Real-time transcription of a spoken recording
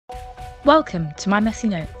Welcome to My Messy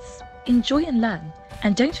Notes. Enjoy and learn,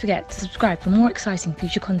 and don't forget to subscribe for more exciting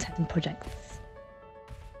future content and projects.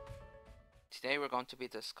 Today we're going to be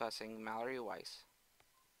discussing Mallory-Weiss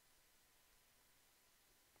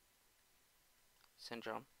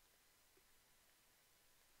syndrome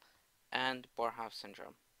and Boerhaave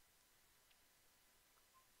syndrome.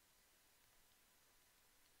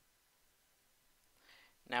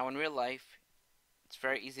 Now in real life, it's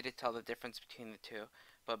very easy to tell the difference between the two,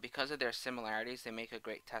 but because of their similarities, they make a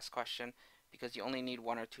great test question because you only need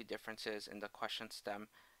one or two differences in the question stem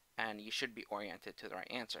and you should be oriented to the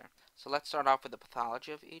right answer. So let's start off with the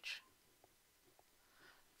pathology of each.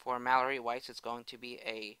 For Mallory-Weiss, it's going to be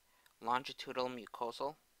a longitudinal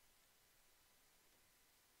mucosal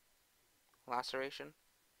laceration,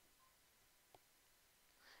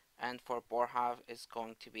 and for Boerhaave, it's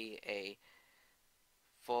going to be a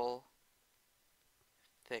full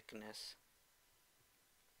thickness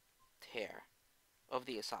tear of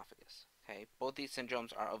the esophagus. Okay, both these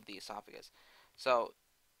syndromes are of the esophagus. So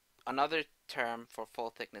another term for full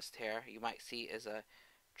thickness tear you might see is a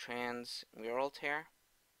transmural tear,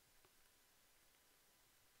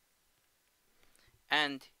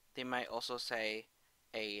 and they might also say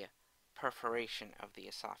a perforation of the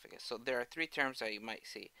esophagus. So there are three terms that you might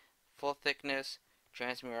see: full thickness,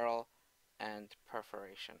 transmural, and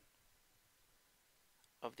perforation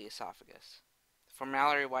of the esophagus. For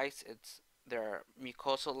Mallory-Weiss, there are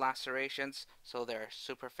mucosal lacerations, so they're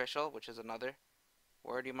superficial, which is another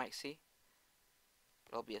word you might see.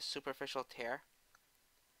 It'll be a superficial tear,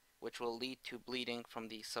 which will lead to bleeding from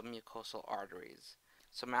the submucosal arteries.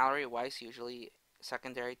 So Mallory-Weiss usually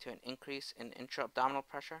secondary to an increase in intra-abdominal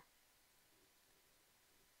pressure.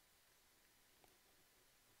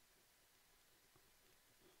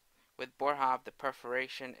 With Boerhaave, the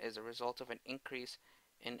perforation is a result of an increase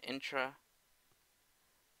in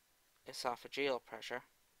intra-esophageal pressure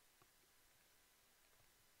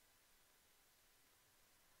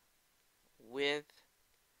with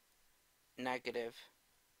negative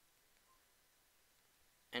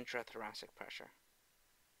intrathoracic pressure.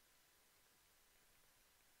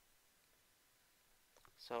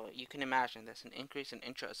 So you can imagine this, an increase in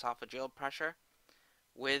intraesophageal pressure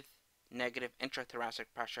with negative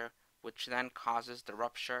intrathoracic pressure, which then causes the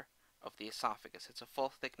rupture of the esophagus. It's a full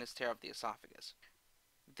thickness tear of the esophagus.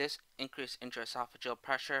 This increased intraesophageal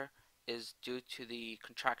pressure is due to the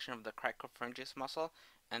contraction of the cricopharyngeus muscle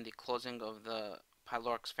and the closing of the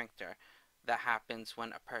pyloric sphincter that happens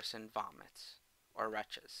when a person vomits or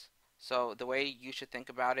retches. So the way you should think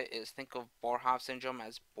about it is think of Boerhaave syndrome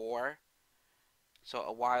as boar. So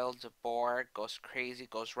a wild boar goes crazy,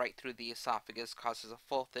 goes right through the esophagus, causes a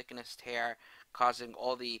full thickness tear, causing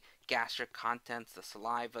all the gastric contents, the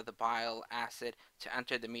saliva, the bile, acid, to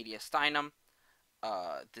enter the mediastinum.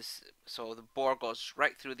 So the boar goes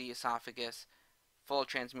right through the esophagus, full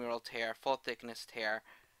transmural tear, full thickness tear,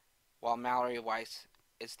 while Mallory-Weiss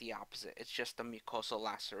is the opposite. It's just a mucosal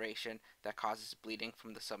laceration that causes bleeding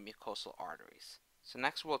from the submucosal arteries. So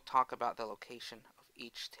next we'll talk about the location of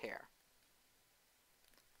each tear.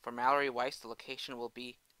 For Mallory-Weiss, the location will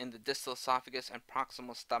be in the distal esophagus and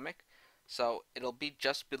proximal stomach, so it'll be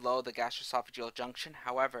just below the gastroesophageal junction.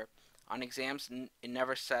 However, on exams, it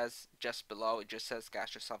never says just below, it just says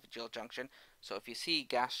gastroesophageal junction. So if you see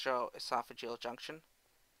gastroesophageal junction,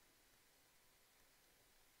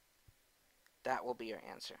 that will be your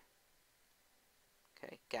answer.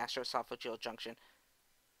 Okay, gastroesophageal junction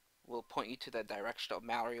will point you to the direction of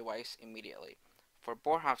Mallory-Weiss immediately. For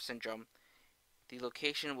Boerhaave syndrome, the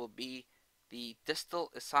location will be the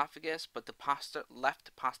distal esophagus, but the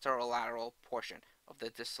left posterolateral portion of the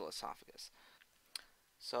distal esophagus.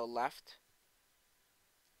 So left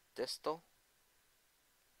distal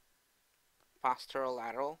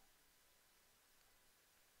posterolateral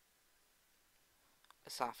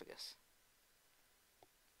esophagus.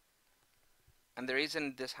 And the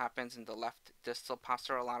reason this happens in the left distal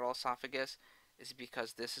posterolateral esophagus is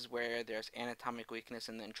because this is where there's anatomic weakness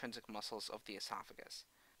in the intrinsic muscles of the esophagus.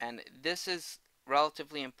 And this is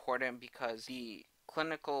relatively important because the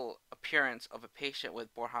clinical appearance of a patient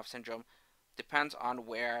with Boerhaave syndrome depends on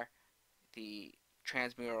where the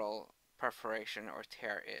transmural perforation or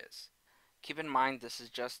tear is. Keep in mind, this is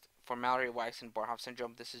just for Mallory-Weiss and Boerhaave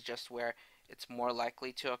syndrome, this is just where it's more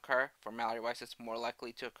likely to occur. For Mallory-Weiss, it's more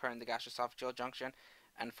likely to occur in the gastroesophageal junction,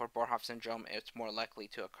 and for Boerhaave syndrome, it's more likely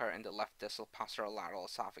to occur in the left distal posterolateral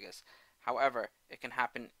esophagus. However, it can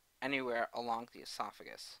happen anywhere along the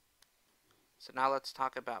esophagus. So now let's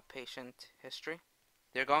talk about patient history.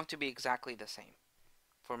 They're going to be exactly the same.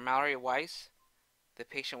 For Mallory-Weiss, the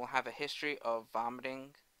patient will have a history of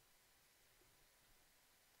vomiting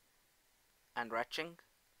and retching.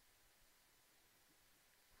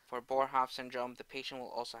 For Boerhaave syndrome, the patient will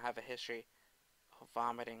also have a history of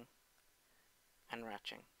vomiting and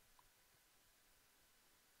retching.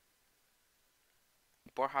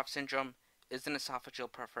 Boerhaave syndrome is an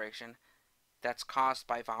esophageal perforation that's caused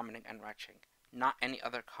by vomiting and retching, not any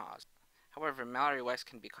other cause. However, Mallory-Weiss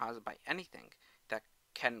can be caused by anything that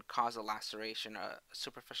can cause a laceration, a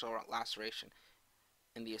superficial laceration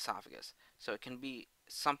in the esophagus. So it can be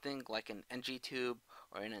something like an NG tube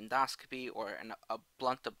or an endoscopy or a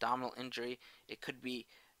blunt abdominal injury. It could be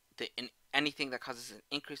anything that causes an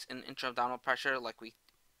increase in intra-abdominal pressure, like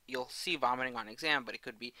you'll see vomiting on exam, but it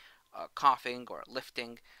could be coughing or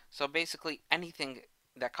lifting. So basically anything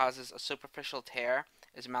that causes a superficial tear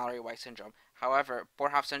is Mallory-Weiss syndrome. However,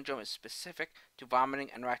 Boerhaave syndrome is specific to vomiting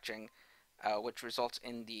and retching, which results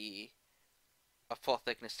in a full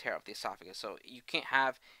thickness tear of the esophagus. So you can't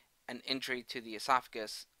have an injury to the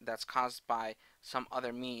esophagus that's caused by some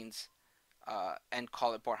other means and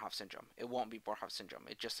call it Boerhaave syndrome. It won't be Boerhaave syndrome.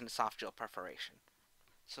 It's just an esophageal perforation.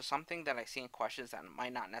 So something that I see in questions that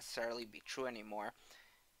might not necessarily be true anymore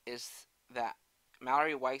is that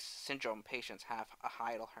Mallory-Weiss syndrome patients have a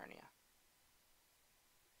hiatal hernia.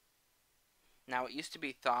 Now, it used to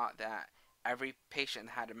be thought that every patient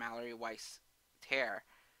that had a Mallory-Weiss tear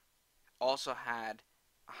also had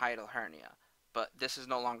a hiatal hernia, but this is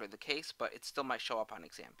no longer the case, but it still might show up on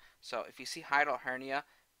exam. So if you see hiatal hernia,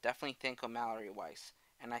 definitely think of Mallory-Weiss,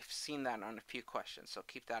 and I've seen that on a few questions, so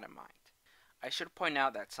keep that in mind. I should point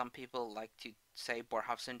out that some people like to say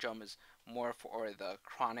Boerhaave syndrome is more for the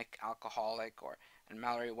chronic alcoholic, and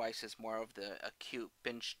Mallory-Weiss is more of the acute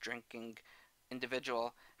binge drinking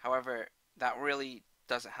individual. However, that really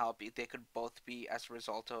doesn't help. They could both be as a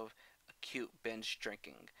result of acute binge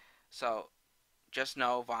drinking. So just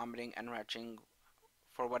know vomiting and retching,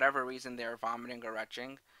 for whatever reason they're vomiting or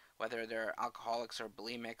retching, whether they're alcoholics or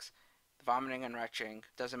bulimics, vomiting and retching,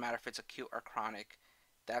 doesn't matter if it's acute or chronic,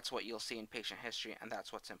 that's what you'll see in patient history, and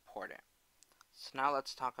that's what's important. So now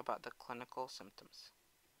let's talk about the clinical symptoms.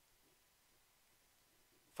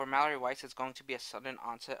 For Mallory-Weiss, it's going to be a sudden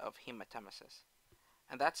onset of hematemesis.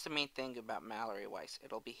 And that's the main thing about Mallory-Weiss.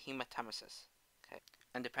 It'll be hematemesis. Okay.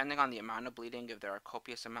 And depending on the amount of bleeding, if there are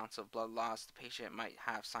copious amounts of blood loss, the patient might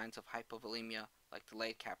have signs of hypovolemia, like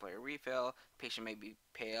delayed capillary refill. The patient may be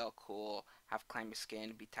pale, cool, have clammy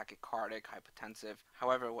skin, be tachycardic, hypotensive.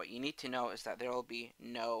 However, what you need to know is that there will be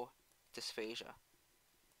no dysphagia.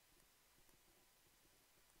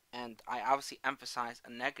 And I obviously emphasize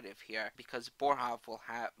a negative here because Boerhaave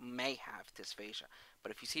may have dysphagia.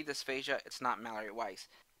 But if you see dysphagia, it's not Mallory-Weiss.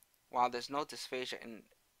 While there's no dysphagia in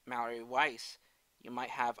Mallory-Weiss, you might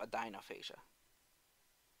have a dynophagia.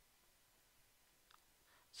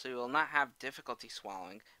 So you will not have difficulty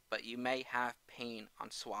swallowing, but you may have pain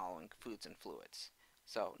on swallowing foods and fluids.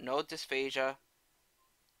 So no dysphagia,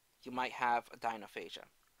 you might have a dynophagia.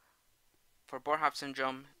 For Boerhaave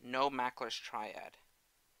syndrome, no Mackler's triad.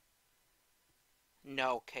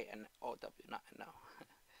 No K-N-O-W, not no.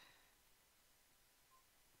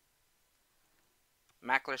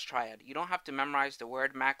 Mackler's triad. You don't have to memorize the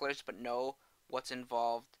word Mackler's, but know what's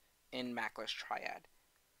involved in Mackler's triad.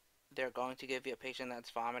 They're going to give you a patient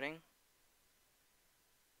that's vomiting,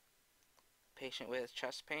 patient with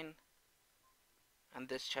chest pain, and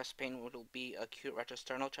this chest pain will be acute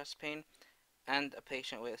retrosternal chest pain, and a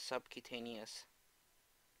patient with subcutaneous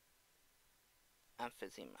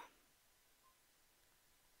emphysema.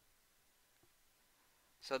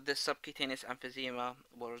 So this subcutaneous emphysema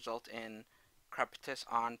will result in crepitus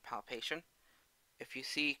on palpation. If you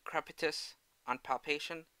see crepitus on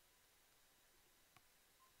palpation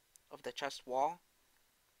of the chest wall,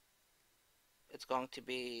 it's going to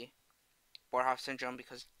be Boerhaave syndrome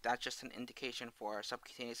because that's just an indication for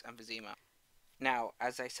subcutaneous emphysema. Now,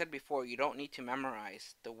 as I said before, you don't need to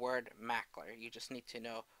memorize the word Mackler. You just need to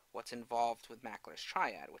know what's involved with Mackler's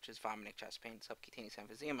triad, which is vomiting, chest pain, subcutaneous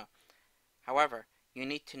emphysema. However, you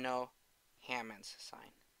need to know Hammond's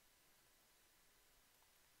sign.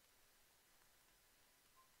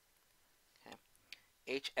 Okay.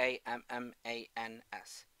 H-A-M-M-A-N-S.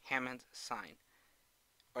 Hammond's sign.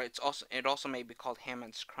 Or it also may be called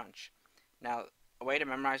Hammond's crunch. Now, a way to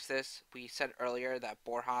memorize this, we said earlier that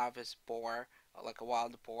Boerhaave is boar, like a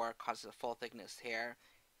wild boar, causes a full thickness tear.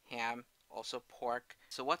 Ham, also pork.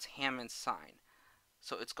 So what's Hammond's sign?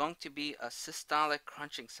 So it's going to be a systolic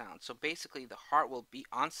crunching sound. So basically the heart will be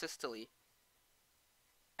on systole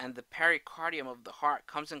and the pericardium of the heart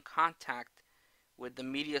comes in contact with the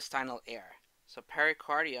mediastinal air. So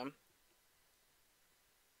pericardium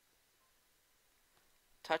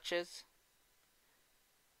touches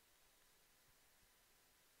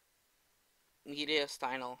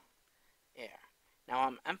mediastinal air. Now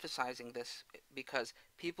I'm emphasizing this because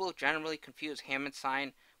people generally confuse Hammond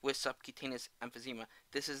sign with subcutaneous emphysema.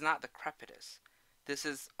 This is not the crepitus. This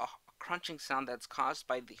is a crunching sound that's caused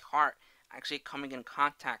by the heart actually coming in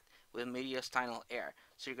contact with mediastinal air.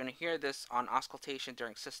 So you're going to hear this on auscultation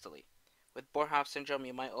during systole. With Boerhaave syndrome,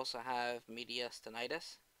 you might also have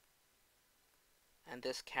mediastinitis, and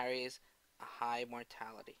this carries a high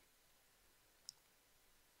mortality.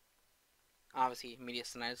 Obviously,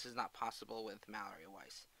 mediastinitis is not possible with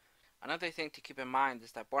Mallory-Weiss. Another thing to keep in mind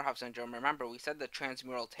is that Boerhaave syndrome, remember we said the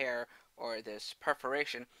transmural tear, or this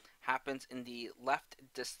perforation, happens in the left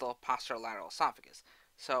distal posterolateral esophagus.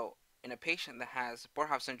 So in a patient that has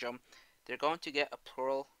Boerhaave syndrome, they're going to get a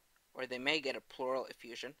pleural, or they may get a pleural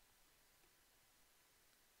effusion,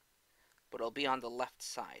 but it'll be on the left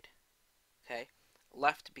side. Okay?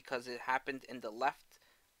 Left because it happened in the left,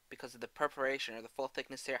 because of the perforation, or the full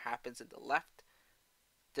thickness tear happens in the left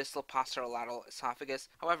distal posterolateral esophagus.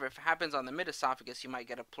 However, if it happens on the mid-esophagus, you might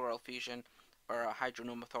get a pleural effusion or a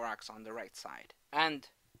hydropneumothorax on the right side. And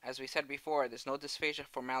as we said before, there's no dysphagia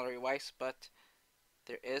for Mallory-Weiss, but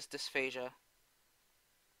there is dysphagia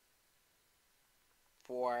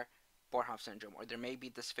for Boerhaave syndrome, or there may be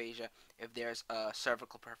dysphagia if there's a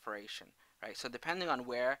cervical perforation, right? So depending on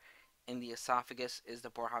where in the esophagus is the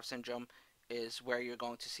Boerhaave syndrome is where you're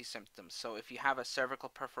going to see symptoms. So if you have a cervical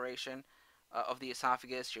perforation of the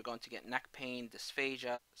esophagus, you're going to get neck pain,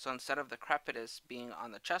 dysphagia. So instead of the crepitus being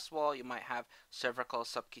on the chest wall, you might have cervical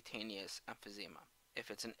subcutaneous emphysema.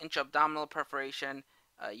 If it's an intra-abdominal perforation,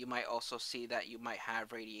 you might also see that you might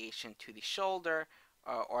have radiation to the shoulder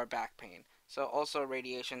or back pain. So also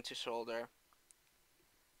radiation to shoulder.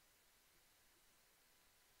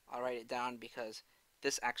 I'll write it down because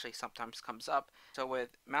this actually sometimes comes up. So with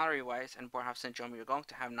Mallory-Weiss and Boerhaave syndrome, you're going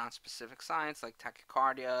to have nonspecific signs like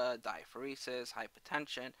tachycardia, diaphoresis,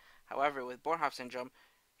 hypotension. However, with Boerhaave syndrome,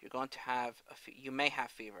 you're going to have you may have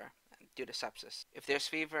fever due to sepsis. If there's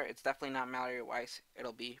fever, it's definitely not Mallory-Weiss,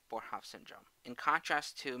 it'll be Boerhaave syndrome. In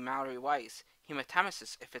contrast to Mallory-Weiss,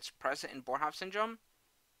 hematemesis, if it's present in Boerhaave syndrome,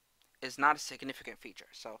 is not a significant feature.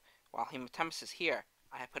 So while hematemesis here,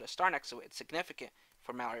 I have put a star next to it, it's significant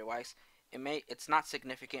for Mallory-Weiss, it's not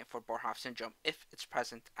significant for Boerhaave syndrome if it's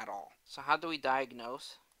present at all. So how do we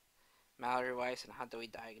diagnose Mallory-Weiss and how do we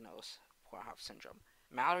diagnose Boerhaave syndrome?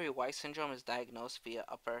 Mallory-Weiss syndrome is diagnosed via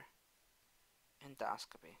upper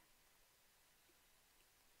endoscopy,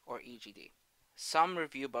 or EGD. Some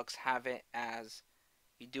review books have it as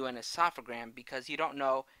you do an esophagram because you don't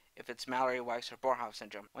know if it's Mallory-Weiss or Boerhaave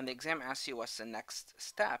syndrome. When the exam asks you what's the next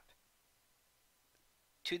step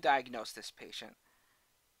to diagnose this patient,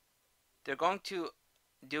 they're going to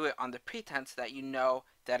do it on the pretense that you know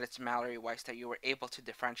that it's Mallory-Weiss, that you were able to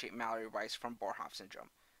differentiate Mallory-Weiss from Boerhaave syndrome.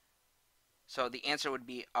 So the answer would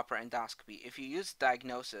be upper endoscopy. If you use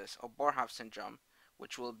diagnosis of Boerhaave syndrome,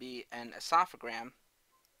 which will be an esophagram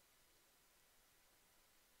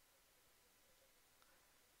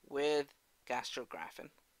with gastrographin,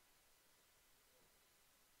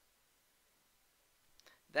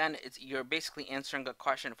 then you're basically answering a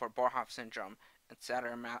question for Boerhaave syndrome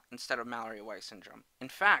instead of Mallory-Weiss syndrome. In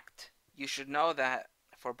fact, you should know that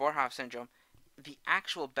for Boerhaave syndrome, the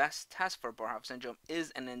actual best test for Boerhaave syndrome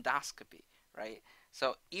is an endoscopy, right?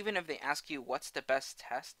 So even if they ask you what's the best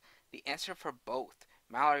test, the answer for both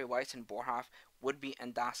Mallory-Weiss and Boerhaave would be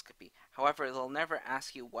endoscopy. However, they'll never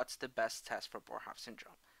ask you what's the best test for Boerhaave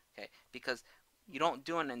syndrome, okay? Because you don't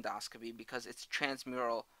do an endoscopy because it's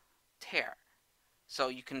transmural tear. So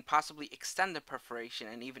you can possibly extend the perforation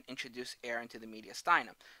and even introduce air into the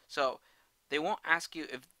mediastinum. So they won't ask you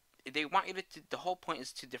if they want you to, the whole point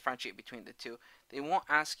is to differentiate between the two. They won't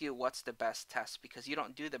ask you what's the best test because you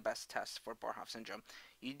don't do the best test for Boerhaave syndrome.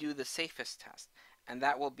 You do the safest test, and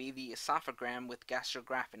that will be the esophagram with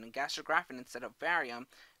gastrographin. And gastrographin instead of barium,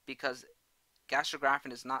 because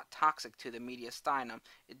gastrographin is not toxic to the mediastinum.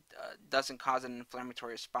 It doesn't cause an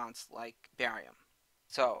inflammatory response like barium.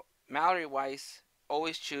 So Mallory-Weiss,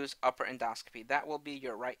 always choose upper endoscopy. That will be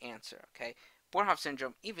your right answer, okay? Boerhaave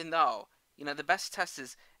syndrome, even though, the best test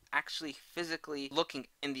is actually physically looking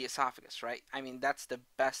in the esophagus, right? I mean, that's the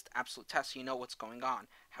best absolute test. You know what's going on.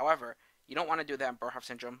 However, you don't want to do that in Boerhaave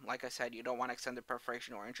syndrome. Like I said, you don't want to extend the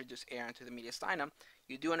perforation or introduce air into the mediastinum.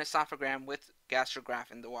 You do an esophagram with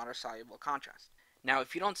gastrographin, the water-soluble contrast. Now,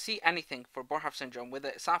 if you don't see anything for Boerhaave syndrome with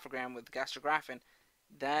an esophagram with gastrographin,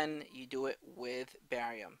 then you do it with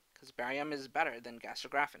barium, because barium is better than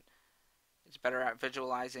gastrographin. It's better at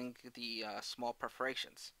visualizing the small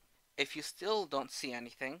perforations. If you still don't see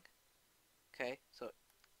anything, okay, so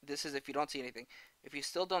this is if you don't see anything. If you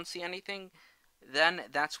still don't see anything, then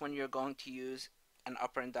that's when you're going to use an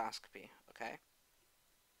upper endoscopy, okay?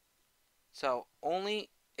 So only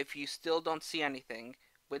if you still don't see anything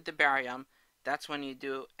with the barium, that's when you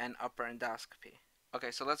do an upper endoscopy.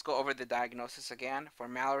 Okay, so let's go over the diagnosis again. For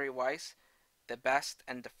Mallory-Weiss, the best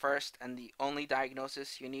and the first and the only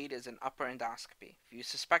diagnosis you need is an upper endoscopy. If you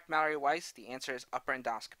suspect Mallory-Weiss, the answer is upper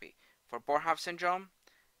endoscopy. For Boerhaave syndrome,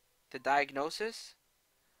 the diagnosis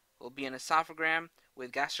will be an esophagram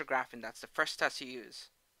with gastrographin. That's the first test you use.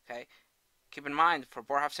 Okay? Keep in mind, for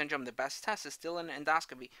Boerhaave syndrome, the best test is still an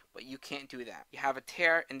endoscopy, but you can't do that. You have a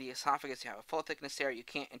tear in the esophagus, you have a full thickness tear, you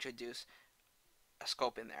can't introduce a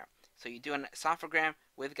scope in there. So you do an esophagram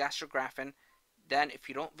with gastrographin. Then if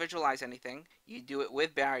you don't visualize anything, you do it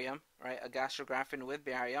with barium, right? A gastrographin with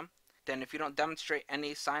barium. Then if you don't demonstrate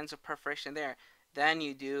any signs of perforation there, then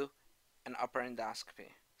you do an upper endoscopy.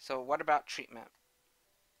 So what about treatment?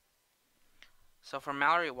 So for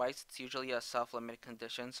Mallory-Weiss, it's usually a self-limited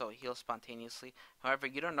condition, so it heals spontaneously. However,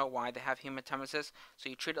 you don't know why they have hematemesis, so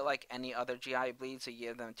you treat it like any other GI bleed. So you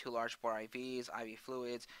give them 2 large bore IVs, IV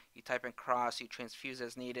fluids, you type in cross, you transfuse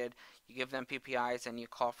as needed, you give them PPIs, and you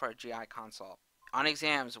call for a GI consult. On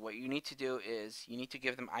exams, what you need to do is you need to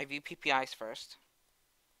give them IV PPIs first,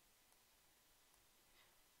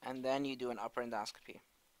 and then you do an upper endoscopy.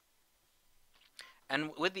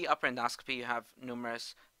 And with the upper endoscopy, you have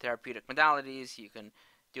numerous therapeutic modalities. You can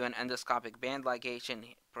do an endoscopic band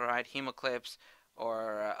ligation, provide hemoclips,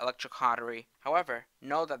 or electrocautery. However,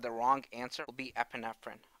 know that the wrong answer will be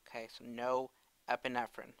epinephrine. Okay, so no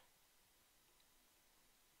epinephrine.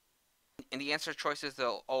 In the answer choices,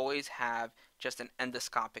 they'll always have just an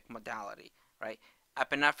endoscopic modality, right?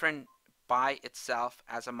 Epinephrine by itself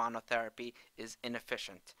as a monotherapy is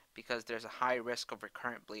inefficient because there's a high risk of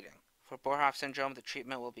recurrent bleeding. For Boerhaave syndrome, the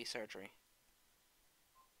treatment will be surgery.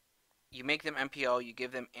 You make them MPO, you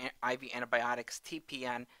give them IV antibiotics,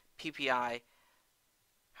 TPN, PPI.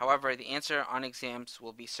 However, the answer on exams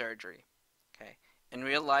will be surgery. Okay. In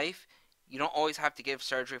real life, you don't always have to give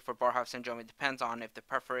surgery for Boerhaave syndrome. It depends on if the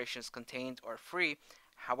perforation is contained or free.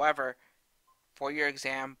 However, for your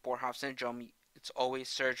exam, Boerhaave syndrome, it's always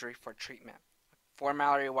surgery for treatment. For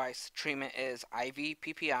Mallory-Weiss, treatment is IV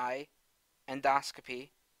PPI, endoscopy,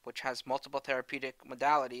 which has multiple therapeutic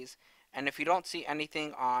modalities, and if you don't see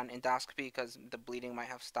anything on endoscopy because the bleeding might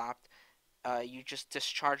have stopped, you just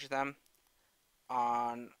discharge them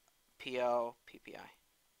on PO, PPI.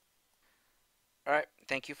 Alright,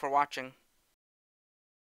 thank you for watching.